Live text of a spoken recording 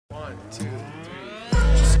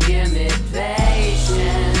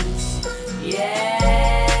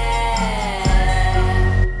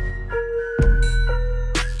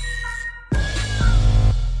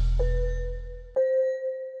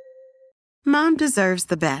Mom deserves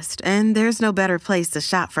the best, and there's no better place to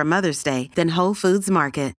shop for Mother's Day than Whole Foods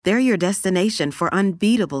Market. They're your destination for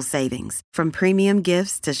unbeatable savings, from premium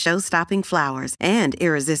gifts to show-stopping flowers and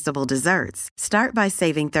irresistible desserts. Start by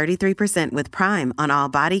saving 33% with Prime on all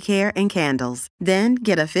body care and candles. Then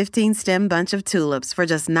get a 15-stem bunch of tulips for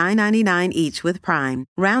just $9.99 each with Prime.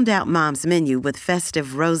 Round out Mom's menu with festive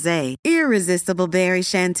rosé, irresistible berry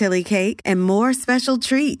chantilly cake, and more special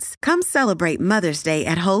treats. Come celebrate Mother's Day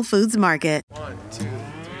at Whole Foods Market. 1, 2, 3.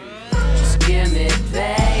 Just give me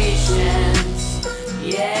patience,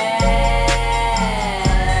 yeah.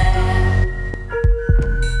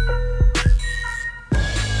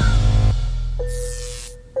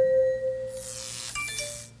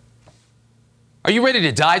 Are you ready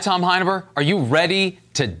to die, Tom Heineber? Are you ready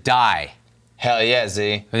to die? Hell yeah,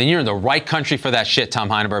 Z. And then you're in the right country for that shit, Tom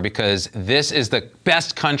Heineber, because this is the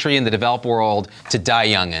best country in the developed world to die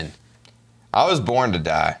young in. I was born to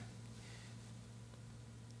die.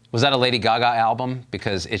 Was that a Lady Gaga album?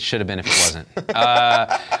 Because it should have been if it wasn't.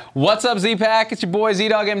 What's up, Z-Pack? It's your boy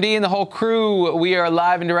Z-Dog MD and the whole crew. We are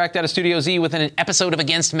live and direct out of Studio Z with an episode of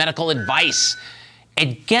Against Medical Advice.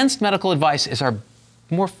 Against Medical Advice is our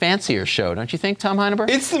more fancier show, don't you think, Tom Heineber?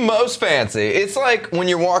 It's the most fancy. It's like when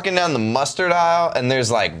you're walking down the mustard aisle and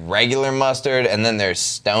there's like regular mustard and then there's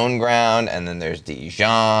stone ground and then there's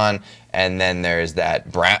Dijon and then there's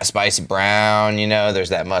that spicy brown, you know, there's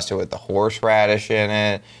that mustard with the horseradish in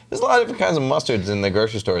it. There's a lot of different kinds of mustards in the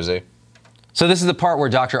grocery store, Z. So this is the part where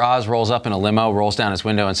Dr. Oz rolls up in a limo, rolls down his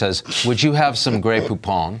window and says, "Would you have some Grey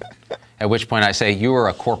Poupon?" At which point I say, "You are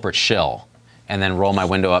a corporate shill," and then roll my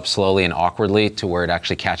window up slowly and awkwardly to where it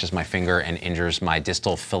actually catches my finger and injures my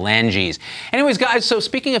distal phalanges. Anyways, guys, so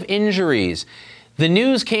speaking of injuries, the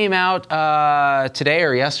news came out today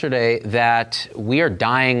or yesterday that we are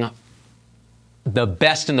dying the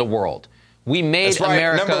best in the world. We made That's right.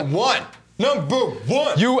 America... Number one. USA. Number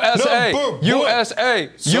one. USA.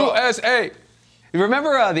 So- USA. You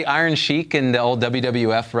remember the Iron Sheik in the old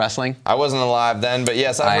WWF wrestling? I wasn't alive then, but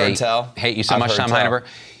yes, I've heard tell. I hate you so I've much, heard Tom tell. Heineber.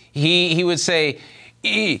 He would say,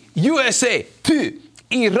 USA to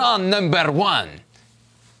Iran number one.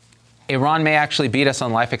 Iran may actually beat us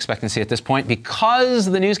on life expectancy at this point because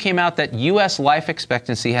the news came out that U.S. life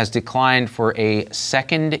expectancy has declined for a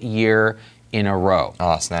second year in a row.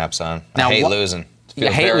 Oh, snap, son. Now, I hate losing. It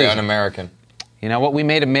feels very un-American. You know what? We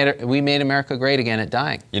made America great again at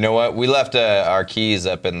dying. You know what? We left our keys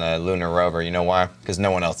up in the lunar rover. You know why? Because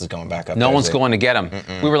no one else is going back up No there, one's Z. going to get them.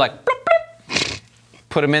 We were like, bloop, bloop,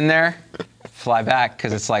 put them in there, fly back,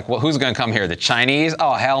 because it's like, well, who's going to come here? The Chinese?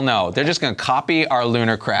 Oh, hell no. They're just going to copy our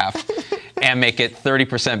lunar craft and make it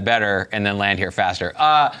 30% better and then land here faster.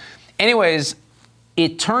 Anyways,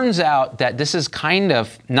 it turns out that this is kind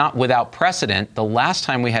of not without precedent. The last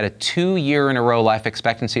time we had a 2-year-in-a-row life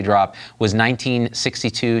expectancy drop was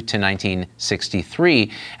 1962 to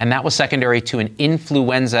 1963, and that was secondary to an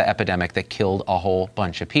influenza epidemic that killed a whole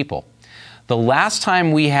bunch of people. The last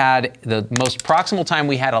time we had, the most proximal time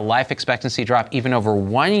we had a life expectancy drop even over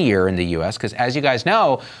 1 year in the US, because as you guys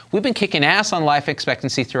know, we've been kicking ass on life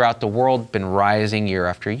expectancy throughout the world, been rising year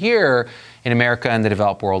after year in America and the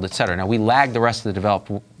developed world, et cetera. Now, we lagged the rest of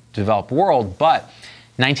the developed world, but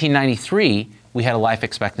 1993, we had a life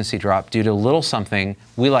expectancy drop due to a little something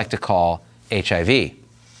we like to call HIV.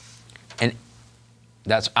 And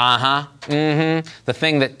that's, the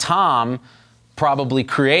thing that Tom probably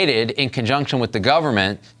created in conjunction with the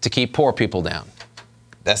government to keep poor people down.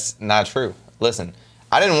 That's not true. Listen,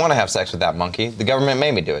 I didn't want to have sex with that monkey. The government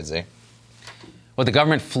made me do it, Z. Well, the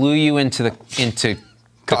government flew you into the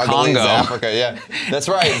Congolese, Congo, Africa, yeah. That's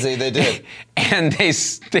right, Z, they did. and they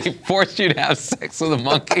forced you to have sex with a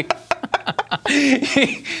monkey.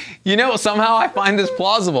 You know, somehow I find this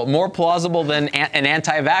plausible, more plausible than an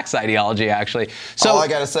anti-vax ideology, actually. So all I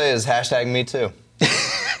gotta say is #MeToo.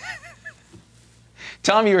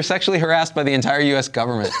 Tom, you were sexually harassed by the entire U.S.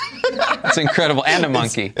 government. That's incredible, and a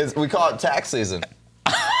monkey. We call it tax season.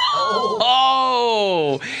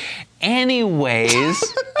 Oh! Anyways,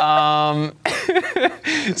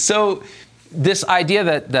 so this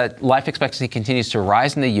idea that life expectancy continues to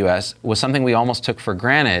rise in the U.S. was something we almost took for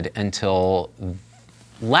granted until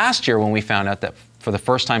last year when we found out that for the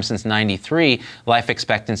first time since '93, life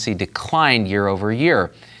expectancy declined year over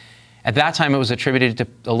year. At that time, it was attributed to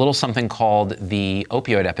a little something called the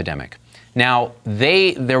opioid epidemic. Now,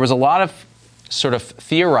 there was a lot of sort of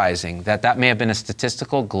theorizing that may have been a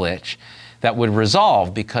statistical glitch that would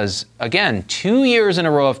resolve because, again, 2 years in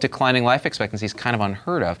a row of declining life expectancy is kind of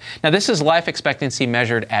unheard of. Now, this is life expectancy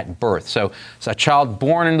measured at birth. So a child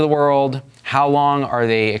born into the world, how long are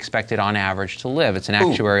they expected on average to live? It's an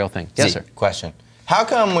actuarial thing. Yes, sir. Question. How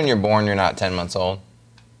come when you're born you're not 10 months old?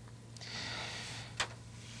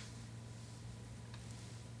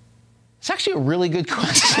 It's actually a really good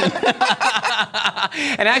question.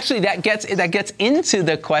 And actually that gets into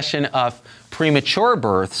the question of premature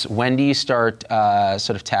births. When do you start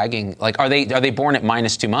sort of tagging? Like, are they born at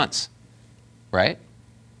 -2 months? Right?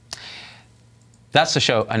 That's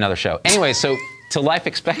another show. Anyway, so to life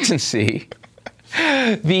expectancy,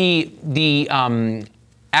 the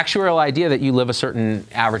actuarial idea that you live a certain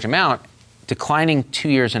average amount, declining 2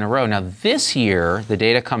 years in a row. Now this year, the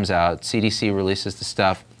data comes out, CDC releases the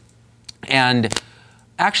stuff, and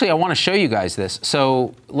actually I want to show you guys this.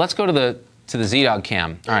 So let's go to the ZDogg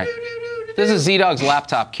cam. All right. This is ZDogg's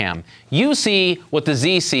laptop cam. You see what the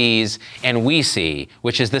Z sees and we see,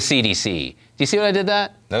 which is the CDC. Do you see what I did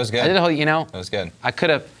that? That was good. I did a whole, you know. That was good. I could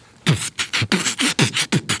have.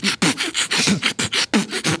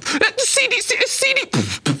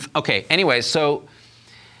 CDC. Okay, anyway, so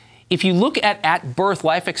if you look at birth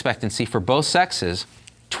life expectancy for both sexes,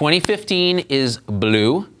 2015 is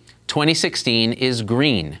blue, 2016 is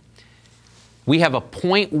green. We have a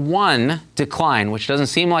 0.1 decline, which doesn't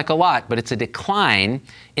seem like a lot, but it's a decline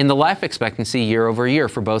in the life expectancy year over year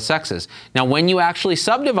for both sexes. Now, when you actually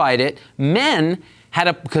subdivide it, men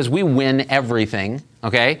had because we win everything,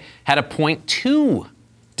 okay, had a 0.2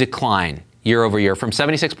 decline year over year from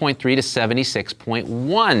 76.3 to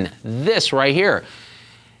 76.1. This right here.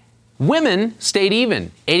 Women stayed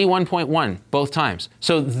even, 81.1 both times.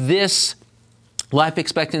 So this life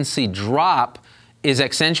expectancy drop is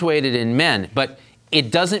accentuated in men, but it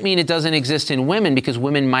doesn't mean it doesn't exist in women, because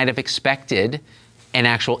women might have expected an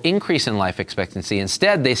actual increase in life expectancy.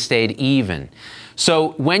 Instead, they stayed even.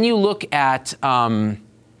 So when you look at,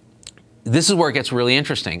 this is where it gets really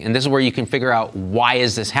interesting, and this is where you can figure out why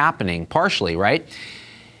is this happening, partially, right?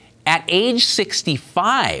 At age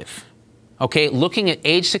 65, okay, looking at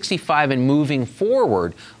age 65 and moving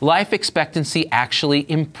forward, life expectancy actually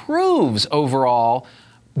improves overall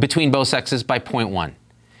between both sexes by 0.1.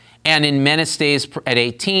 And in men, it stays at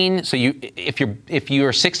 18. So if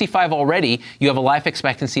you're 65 already, you have a life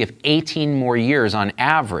expectancy of 18 more years on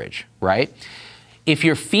average, right? If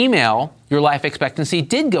you're female, your life expectancy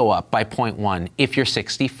did go up by 0.1 if you're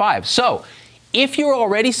 65. So if you're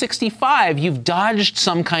already 65, you've dodged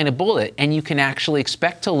some kind of bullet, and you can actually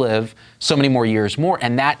expect to live so many more years more.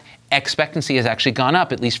 And that expectancy has actually gone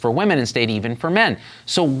up, at least for women, and stayed even for men.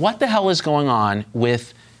 So what the hell is going on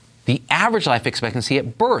with the average life expectancy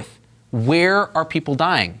at birth? Where are people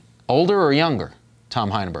dying? Older or younger?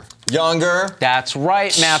 Tom Heineberg. Younger. That's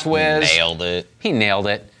right, Math Whiz. Nailed it. He nailed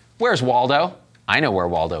it. Where's Waldo? I know where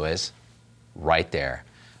Waldo is. Right there.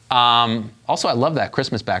 Also, I love that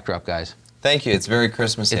Christmas backdrop, guys. Thank you. It's very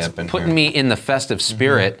Christmassy It's up in putting here. me in the festive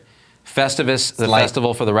spirit. Festivus, the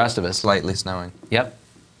festival for the rest of us. Slightly snowing. Yep.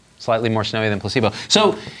 Slightly more snowy than placebo.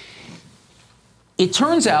 So it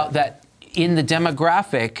turns out that in the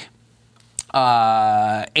demographic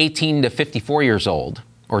 18 to 54 years old,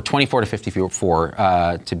 or 24 to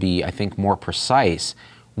 54 to be, I think, more precise,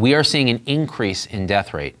 we are seeing an increase in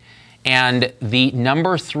death rate. And the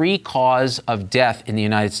number 3 cause of death in the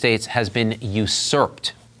United States has been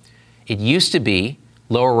usurped. It used to be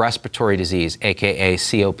lower respiratory disease, aka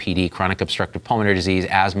COPD, chronic obstructive pulmonary disease,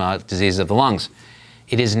 asthma, diseases of the lungs.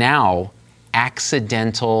 It is now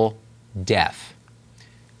accidental death,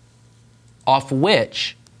 of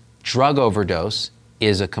which drug overdose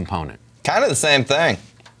is a component. Kind of the same thing.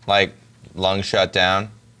 Like lung shut down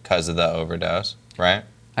because of the overdose, right?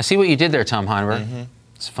 I see what you did there, Tom Heineberg.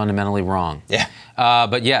 It's fundamentally wrong. Yeah.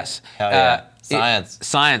 But yes. Hell yeah. Science.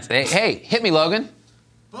 Science. Hey, hit me, Logan.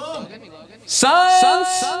 Boom.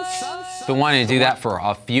 Science. Been wanting to do that for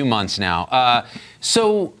a few months now.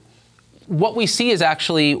 So what we see is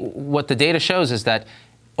actually, what the data shows is that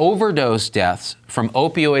overdose deaths from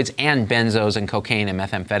opioids and benzos and cocaine and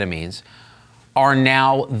methamphetamines are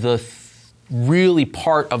now really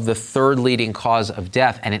part of the third leading cause of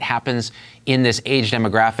death, and it happens in this age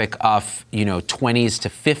demographic of 20s to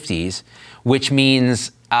 50s, which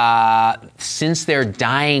means since they're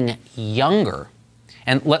dying younger,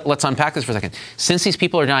 and let's unpack this for a second. Since these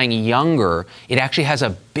people are dying younger, it actually has a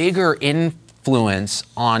bigger influence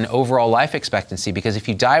on overall life expectancy, because if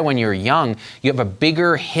you die when you're young, you have a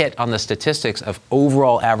bigger hit on the statistics of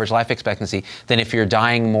overall average life expectancy than if you're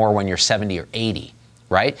dying more when you're 70 or 80.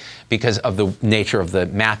 Right? Because of the nature of the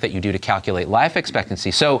math that you do to calculate life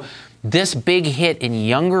expectancy. So this big hit in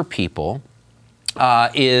younger people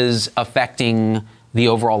is affecting the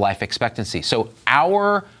overall life expectancy. So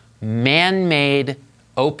our man-made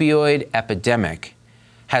opioid epidemic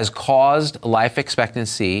has caused life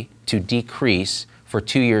expectancy to decrease for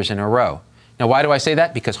 2 years in a row. Now, why do I say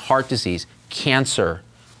that? Because heart disease, cancer,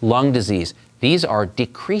 lung disease, these are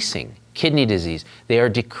decreasing. Kidney disease, they are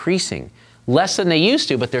decreasing. Less than they used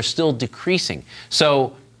to, but they're still decreasing.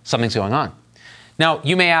 So something's going on. Now,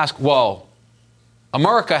 you may ask, well,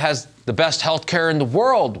 America has the best healthcare in the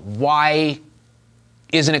world. Why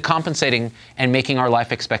isn't it compensating and making our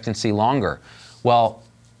life expectancy longer? Well,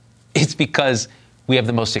 it's because we have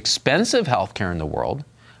the most expensive healthcare in the world,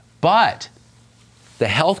 but the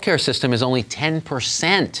healthcare system is only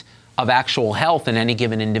 10% of actual health in any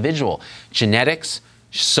given individual. Genetics,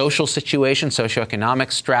 social situation,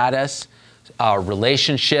 socioeconomic status,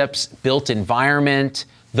 relationships, built environment,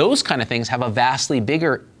 those kind of things have a vastly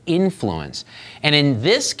bigger influence. And in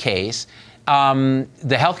this case, the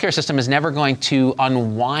healthcare system is never going to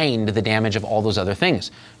unwind the damage of all those other things.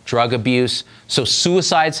 Drug abuse, so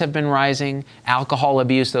suicides have been rising, alcohol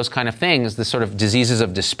abuse, those kind of things, the sort of diseases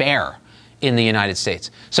of despair in the United States.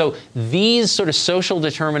 So these sort of social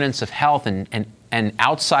determinants of health and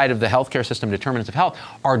outside of the healthcare system determinants of health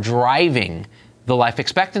are driving the life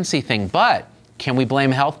expectancy thing. But can we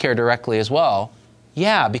blame healthcare directly as well?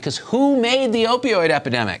 Yeah, because who made the opioid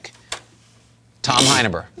epidemic? Tom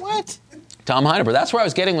Heineber. What? Tom Heineber. That's where I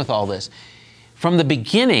was getting with all this. From the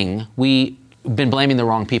beginning, we've been blaming the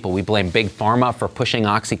wrong people. We blame Big Pharma for pushing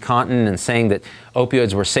OxyContin and saying that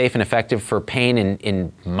opioids were safe and effective for pain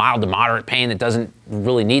in mild to moderate pain that doesn't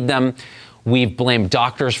really need them. We've blamed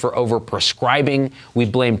doctors for overprescribing.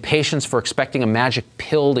 We've blamed patients for expecting a magic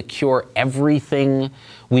pill to cure everything.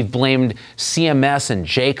 We've blamed CMS and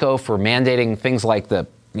JCAHO for mandating things like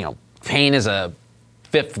pain is a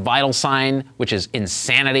fifth vital sign, which is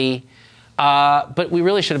insanity. But we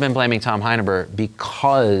really should have been blaming Tom Heineber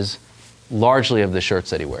because largely of the shirts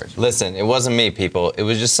that he wears. Listen, it wasn't me, people. It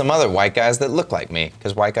was just some other white guys that look like me,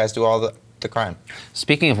 because white guys do all the crime.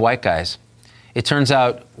 Speaking of white guys, it turns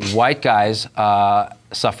out white guys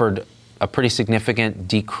suffered a pretty significant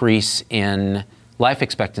decrease in life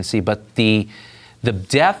expectancy, but the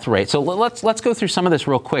death rate. So let's go through some of this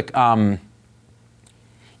real quick.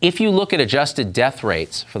 If you look at adjusted death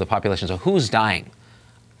rates for the population, so who's dying?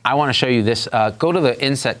 I want to show you this. Go to the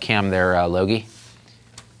inset cam there, Logie.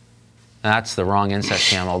 That's the wrong inset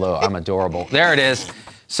cam, although I'm adorable. There it is.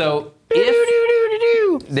 So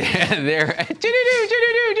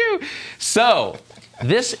So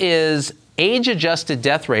this is age-adjusted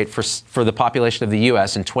death rate for the population of the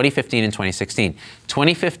U.S. in 2015 and 2016.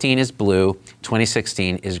 2015 is blue,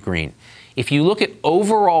 2016 is green. If you look at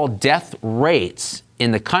overall death rates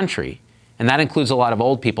in the country, and that includes a lot of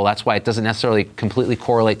old people, that's why it doesn't necessarily completely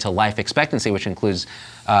correlate to life expectancy, which includes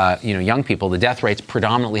young people. The death rates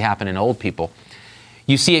predominantly happen in old people.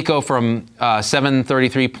 You see it go from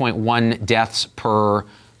 733.1 deaths per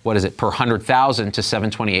 100,000 to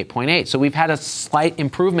 728.8. So we've had a slight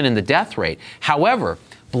improvement in the death rate. However,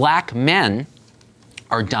 black men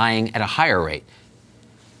are dying at a higher rate.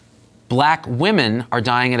 Black women are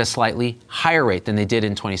dying at a slightly higher rate than they did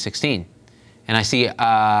in 2016. And I see,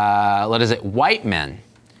 white men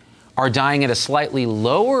are dying at a slightly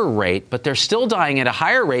lower rate, but they're still dying at a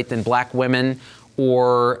higher rate than black women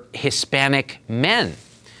or Hispanic men.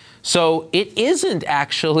 So it isn't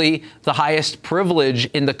actually the highest privilege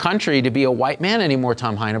in the country to be a white man anymore,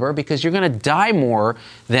 Tom Heineber, because you're going to die more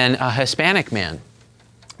than a Hispanic man.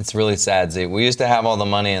 It's really sad, Z. We used to have all the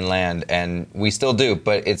money and land, and we still do,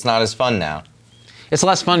 but it's not as fun now. It's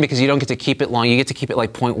less fun because you don't get to keep it long. You get to keep it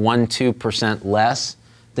like 0.12% less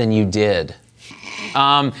than you did.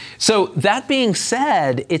 So that being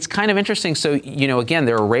said, it's kind of interesting. So, again,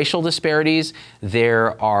 there are racial disparities.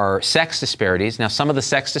 There are sex disparities. Now, some of the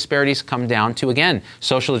sex disparities come down to, again,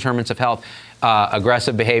 social determinants of health,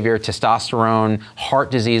 aggressive behavior, testosterone, heart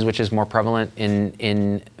disease, which is more prevalent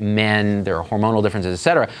in men. There are hormonal differences, et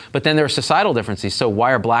cetera. But then there are societal differences. So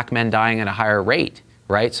why are black men dying at a higher rate?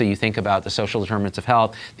 Right? So you think about the social determinants of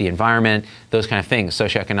health, the environment, those kind of things,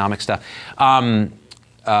 socioeconomic stuff.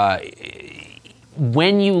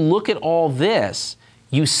 When you look at all this,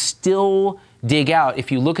 you still dig out.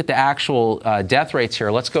 If you look at the actual death rates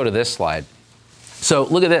here, let's go to this slide. So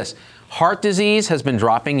look at this. Heart disease has been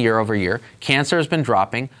dropping year over year. Cancer has been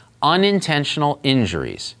dropping. Unintentional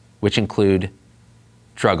injuries, which include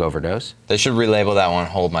drug overdose. They should relabel that one,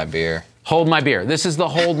 Hold My Beer. Hold my beer. This is the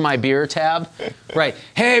Hold My Beer tab. Right.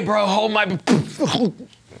 Hey, bro, hold my...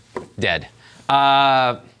 Dead.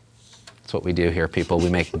 That's what we do here, people. We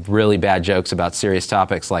make really bad jokes about serious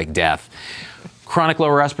topics like death. Chronic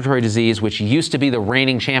lower respiratory disease, which used to be the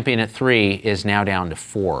reigning champion at 3, is now down to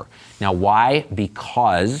 4. Now, why?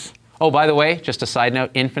 Because... Oh, by the way, just a side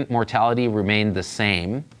note, infant mortality remained the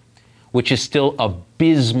same, which is still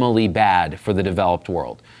abysmally bad for the developed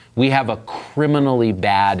world. We have a criminally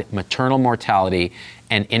bad maternal mortality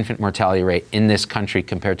and infant mortality rate in this country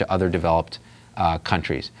compared to other developed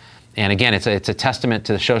countries. And again, it's a testament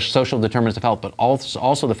to the social determinants of health, but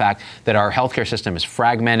also the fact that our healthcare system is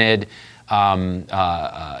fragmented,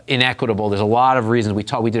 inequitable. There's a lot of reasons.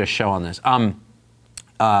 We did a show on this. And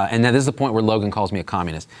then this is the point where Logan calls me a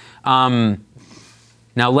communist. Now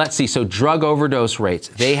let's see, so drug overdose rates,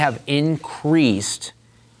 they have increased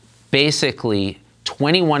basically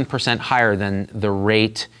 21% higher than the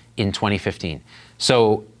rate in 2015.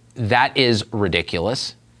 So that is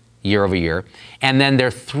ridiculous year over year. And then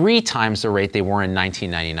they're 3 times the rate they were in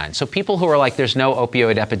 1999. So people who are like, there's no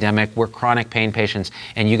opioid epidemic, we're chronic pain patients,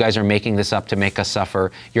 and you guys are making this up to make us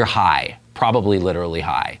suffer, you're high, probably literally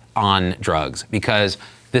high on drugs, because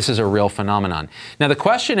this is a real phenomenon. Now the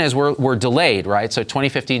question is, we're delayed, right? So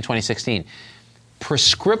 2015, 2016,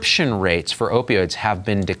 prescription rates for opioids have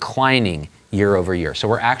been declining year over year. So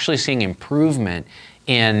we're actually seeing improvement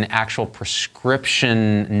in actual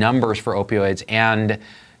prescription numbers for opioids and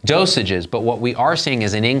dosages, but what we are seeing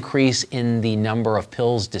is an increase in the number of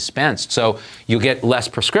pills dispensed. So you get less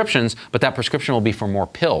prescriptions, but that prescription will be for more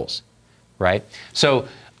pills, right? So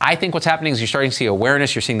I think what's happening is you're starting to see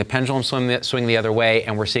awareness, you're seeing the pendulum swing the other way,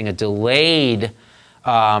 and we're seeing a delayed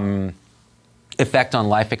effect on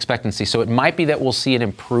life expectancy. So it might be that we'll see an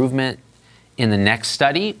improvement in the next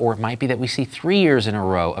study, or it might be that we see 3 years in a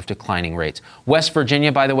row of declining rates. West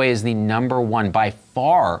Virginia, by the way, is the #1 by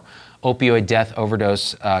far opioid death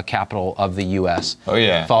overdose capital of the U.S. Oh,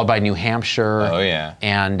 yeah. Followed by New Hampshire. Oh, yeah.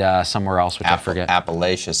 And somewhere else, which I forget.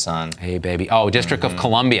 Appalachia, son. Hey, baby. Oh, District of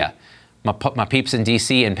Columbia. My peeps in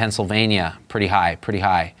D.C. and Pennsylvania, pretty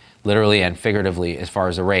high, literally and figuratively as far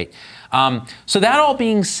as the rate. So that all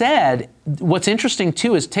being said, what's interesting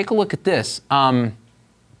too is take a look at this.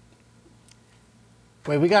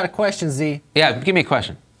 Wait, we got a question, Z. Yeah, give me a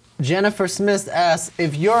question. Jennifer Smith asks,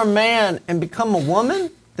 if you're a man and become a woman,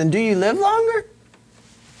 then do you live longer?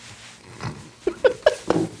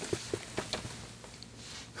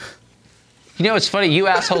 You know, it's funny, you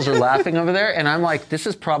assholes are laughing over there, and I'm like, this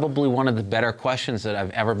is probably one of the better questions that I've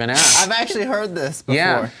ever been asked. I've actually heard this before.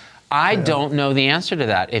 Yeah. I don't know the answer to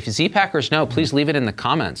that. If Z-Packers know, please leave it in the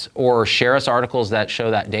comments or share us articles that show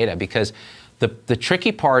that data, because the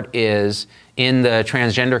tricky part is in the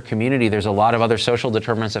transgender community, there's a lot of other social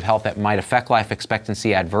determinants of health that might affect life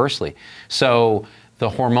expectancy adversely. So the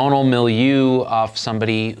hormonal milieu of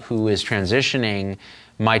somebody who is transitioning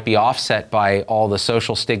might be offset by all the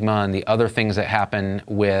social stigma and the other things that happen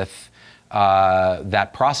with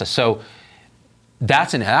that process. So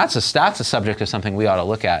that's a subject of something we ought to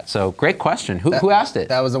look at. So great question. Who asked it?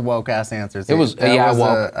 That was a woke ass answer. It was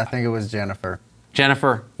woke. I think it was Jennifer.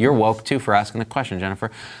 Jennifer, you're woke too for asking the question,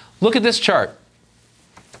 Jennifer. Look at this chart.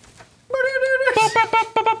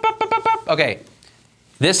 Okay,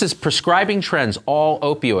 this is prescribing trends, all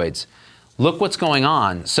opioids. Look what's going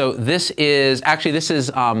on. So this is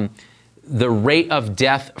the rate of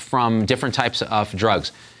death from different types of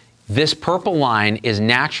drugs. This purple line is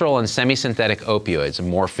natural and semi-synthetic opioids,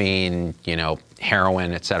 morphine,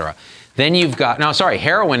 heroin, etc. Then you've got,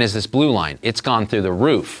 heroin is this blue line. It's gone through the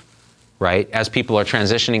roof, right? As people are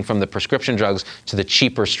transitioning from the prescription drugs to the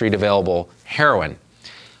cheaper street available heroin.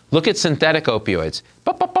 Look at synthetic opioids.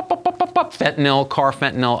 Fentanyl,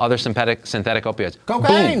 carfentanil, other synthetic opioids.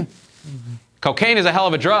 Cocaine. Boom. Cocaine is a hell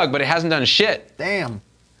of a drug, but it hasn't done shit. Damn.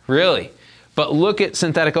 Really. But look at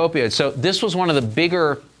synthetic opioids. So this was one of the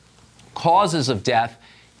bigger causes of death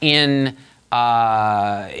in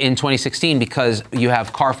 2016 because you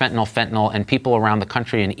have carfentanil, fentanyl, and people around the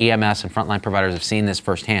country and EMS and frontline providers have seen this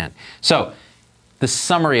firsthand. So the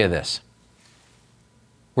summary of this,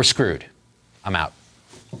 we're screwed. I'm out.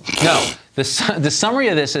 No, the summary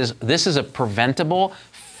of this is a preventable,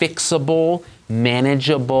 fixable,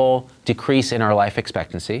 manageable decrease in our life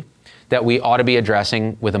expectancy that we ought to be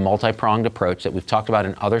addressing with a multi-pronged approach that we've talked about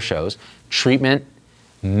in other shows. Treatment,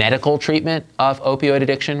 medical treatment of opioid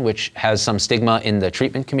addiction, which has some stigma in the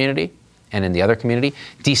treatment community and in the other community.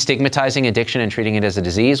 Destigmatizing addiction and treating it as a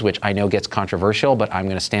disease, which I know gets controversial, but I'm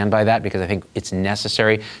going to stand by that because I think it's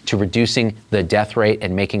necessary to reducing the death rate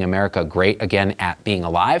and making America great again at being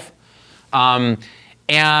alive.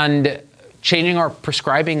 And changing our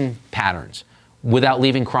prescribing patterns without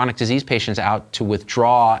leaving chronic disease patients out to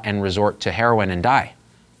withdraw and resort to heroin and die,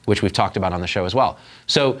 which we've talked about on the show as well.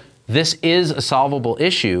 So this is a solvable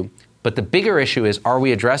issue, but the bigger issue is, are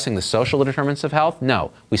we addressing the social determinants of health?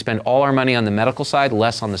 No. We spend all our money on the medical side,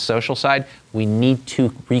 less on the social side. We need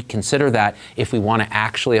to reconsider that if we want to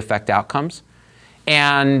actually affect outcomes.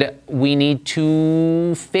 And we need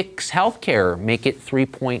to fix healthcare, make it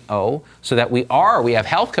 3.0, so that we have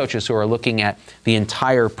health coaches who are looking at the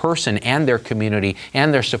entire person and their community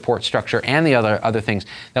and their support structure and the other things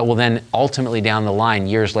that will then ultimately down the line,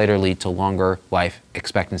 years later, lead to longer life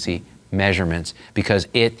expectancy measurements. Because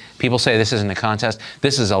people say this isn't a contest.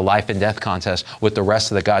 This is a life and death contest with the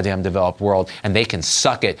rest of the goddamn developed world, and they can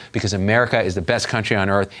suck it because America is the best country on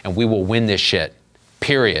earth and we will win this shit,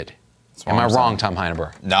 period. Am I wrong, Tom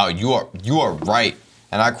Heineberg? No, you are right.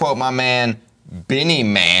 And I quote my man, Benny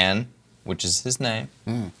Man, which is his name,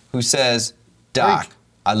 who says, Doc,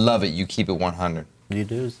 I love it. You keep it 100. You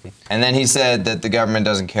do, see. And then he said that the government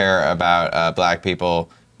doesn't care about black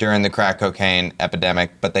people during the crack cocaine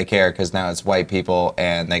epidemic, but they care because now it's white people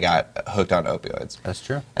and they got hooked on opioids. That's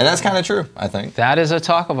true. And that's kind of true, I think. That is a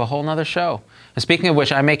talk of a whole nother show. And speaking of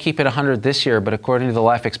which, I may keep it 100 this year, but according to the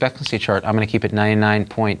life expectancy chart, I'm going to keep it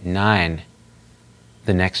 99.9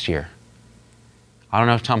 the next year. I don't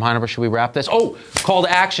know if Tom Heineberg, should we wrap this? Oh, call to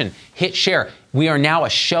action. Hit share. We are now a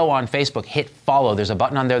show on Facebook. Hit follow. There's a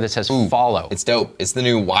button on there that says follow. It's dope. It's the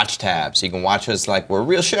new watch tab. So you can watch us like we're a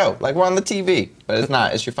real show, like we're on the TV. But it's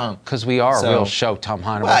not. It's your phone. Because we are a real show, Tom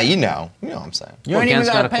Heineberg. Well, you know what I'm saying. You ain't even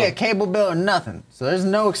got to pay a medical- cable bill or nothing. So there's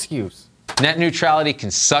no excuse. Net neutrality can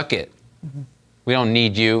suck it. We don't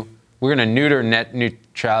need you. We're going to neuter net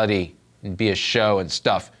neutrality and be a show and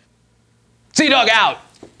stuff. Z-Dog out!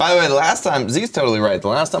 By the way, the last time, Z's totally right. The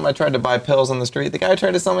last time I tried to buy pills on the street, the guy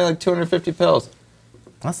tried to sell me like 250 pills.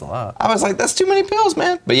 That's a lot. I was like, that's too many pills,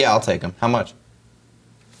 man. But yeah, I'll take them. How much?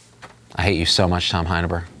 I hate you so much, Tom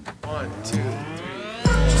Heineberg. 1, 2, 3.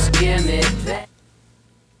 Just give me that.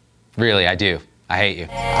 Really, I do. I hate you.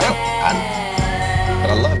 But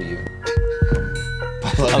I love you.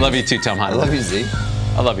 I love you too, Tom I Heineberg. love you, Z.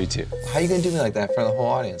 I love you too. How you gonna do me like that in front of the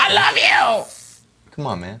whole audience? I love you! Come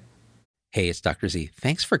on, man. Hey, it's Dr. Z.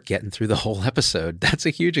 Thanks for getting through the whole episode. That's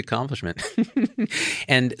a huge accomplishment.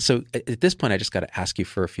 And so at this point, I just got to ask you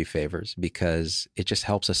for a few favors because it just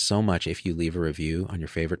helps us so much if you leave a review on your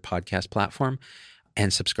favorite podcast platform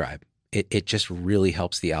and subscribe. It just really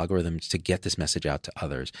helps the algorithms to get this message out to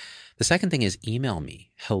others. The second thing is email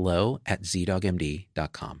me,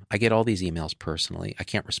 hello@zdogmd.com. I get all these emails personally. I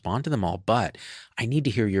can't respond to them all, but I need to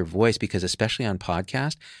hear your voice because especially on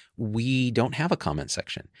podcast, we don't have a comment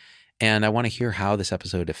section. And I want to hear how this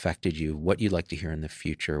episode affected you, what you'd like to hear in the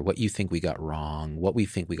future, what you think we got wrong, what we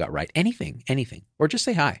think we got right, anything, or just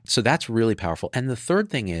say hi. So that's really powerful. And the third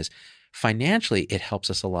thing is, financially, it helps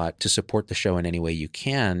us a lot to support the show in any way you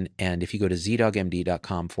can. And if you go to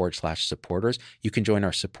zdogmd.com/supporters, you can join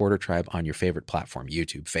our supporter tribe on your favorite platform,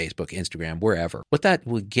 YouTube, Facebook, Instagram, wherever. What that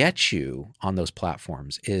will get you on those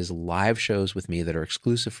platforms is live shows with me that are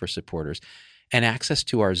exclusive for supporters and access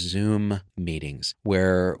to our Zoom meetings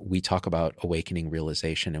where we talk about awakening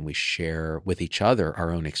realization and we share with each other our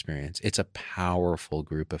own experience. It's a powerful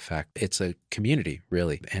group effect. It's a community,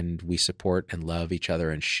 really. And we support and love each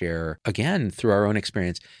other and share, again, through our own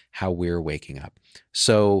experience, how we're waking up.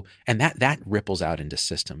 So, and that ripples out into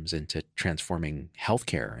systems, into transforming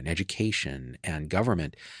healthcare and education and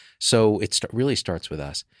government. So it really starts with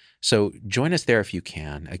us. So join us there if you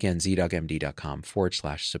can. Again,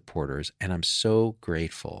 zdogmd.com/supporters. And I'm so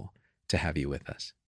grateful to have you with us.